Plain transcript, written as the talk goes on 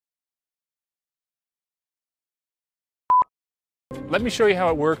Let me show you how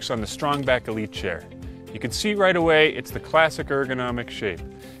it works on the STRONGBACK Elite chair. You can see right away it's the classic ergonomic shape.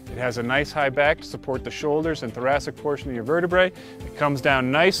 It has a nice high back to support the shoulders and thoracic portion of your vertebrae. It comes down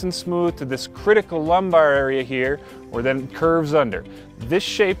nice and smooth to this critical lumbar area here, where then it curves under. This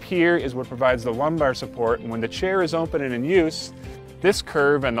shape here is what provides the lumbar support, and when the chair is open and in use, this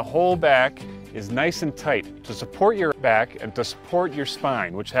curve and the whole back is nice and tight to support your back and to support your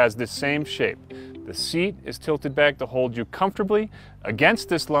spine, which has this same shape. The seat is tilted back to hold you comfortably against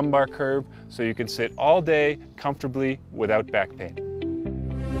this lumbar curve so you can sit all day comfortably without back pain.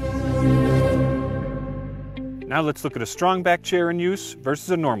 Now let's look at a STRONGBACK chair in use versus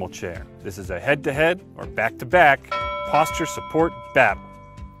a normal chair. This is a head-to-head or back-to-back posture support battle.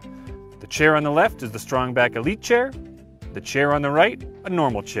 The chair on the left is the STRONGBACK Elite chair. The chair on the right, a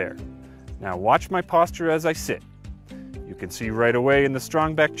normal chair. Now watch my posture as I sit. You can see right away in the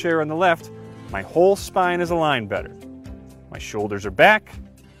STRONGBACK chair on the left, my whole spine is aligned better. My shoulders are back,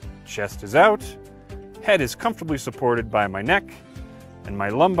 chest is out, head is comfortably supported by my neck, and my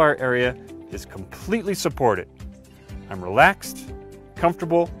lumbar area is completely supported. I'm relaxed,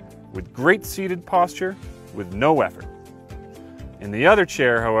 comfortable, with great seated posture, with no effort. In the other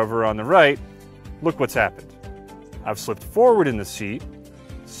chair, however, on the right, look what's happened. I've slipped forward in the seat,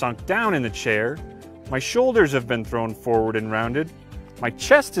 sunk down in the chair, my shoulders have been thrown forward and rounded, my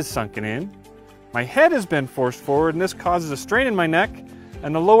chest is sunken in, my head has been forced forward, and this causes a strain in my neck,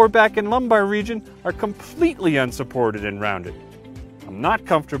 and the lower back and lumbar region are completely unsupported and rounded. I'm not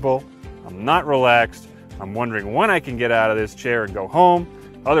comfortable, I'm not relaxed, I'm wondering when I can get out of this chair and go home,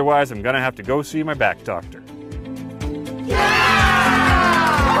 otherwise I'm gonna have to go see my back doctor.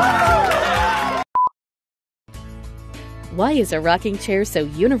 Why is a rocking chair so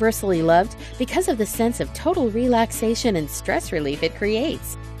universally loved? Because of the sense of total relaxation and stress relief it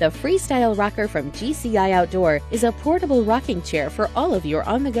creates. The Freestyle rocker from GCI Outdoor is a portable rocking chair for all of your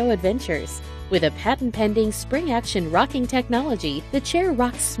on-the-go adventures. With a patent-pending spring-action rocking technology, the chair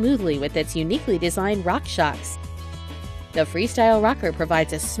rocks smoothly with its uniquely designed rock shocks. The Freestyle rocker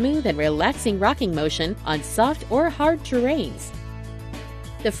provides a smooth and relaxing rocking motion on soft or hard terrains.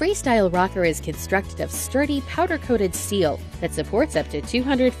 The Freestyle rocker is constructed of sturdy powder-coated steel that supports up to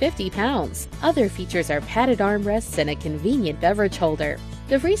 250 pounds. Other features are padded armrests and a convenient beverage holder.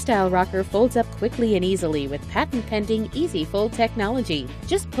 The Freestyle rocker folds up quickly and easily with patent-pending Easy Fold technology.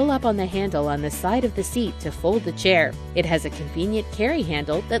 Just pull up on the handle on the side of the seat to fold the chair. It has a convenient carry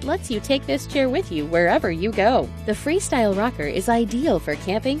handle that lets you take this chair with you wherever you go. The Freestyle rocker is ideal for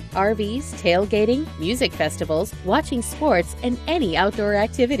camping, RVs, tailgating, music festivals, watching sports, and any outdoor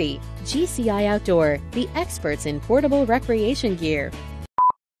activity. GCI Outdoor, the experts in portable recreation gear.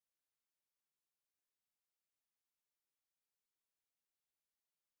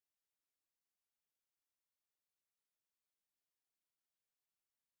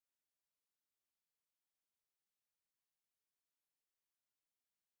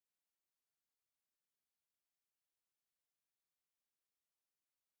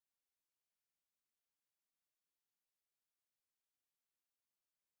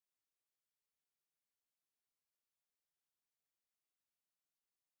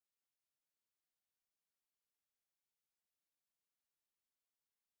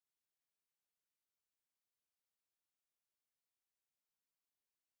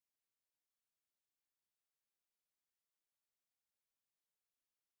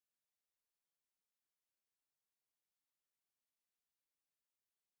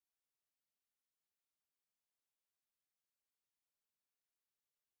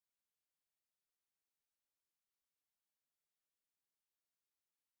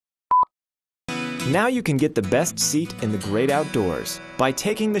 Now you can get the best seat in the great outdoors by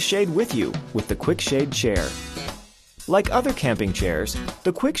taking the shade with you with the Quik Shade chair. Like other camping chairs,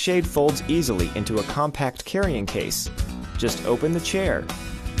 the Quik Shade folds easily into a compact carrying case. Just open the chair.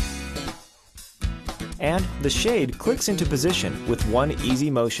 And the shade clicks into position with one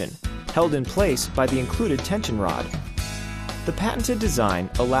easy motion, held in place by the included tension rod. The patented design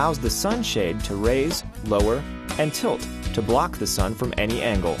allows the sun shade to raise, lower, and tilt to block the sun from any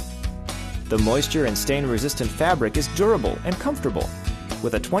angle. The moisture and stain-resistant fabric is durable and comfortable,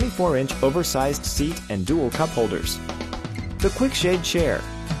 with a 24-inch oversized seat and dual cup holders. The Quik Shade chair.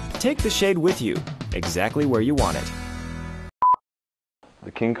 Take the shade with you, exactly where you want it.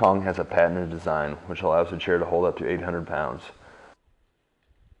 The King Kong has a patented design which allows the chair to hold up to 800 pounds.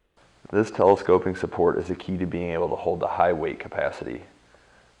 This telescoping support is the key to being able to hold the high weight capacity.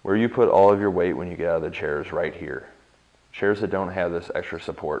 Where you put all of your weight when you get out of the chair is right here. Chairs that don't have this extra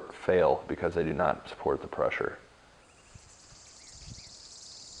support fail because they do not support the pressure.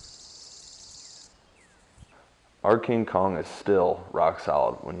 Our King Kong is still rock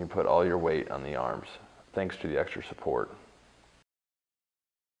solid when you put all your weight on the arms, thanks to the extra support.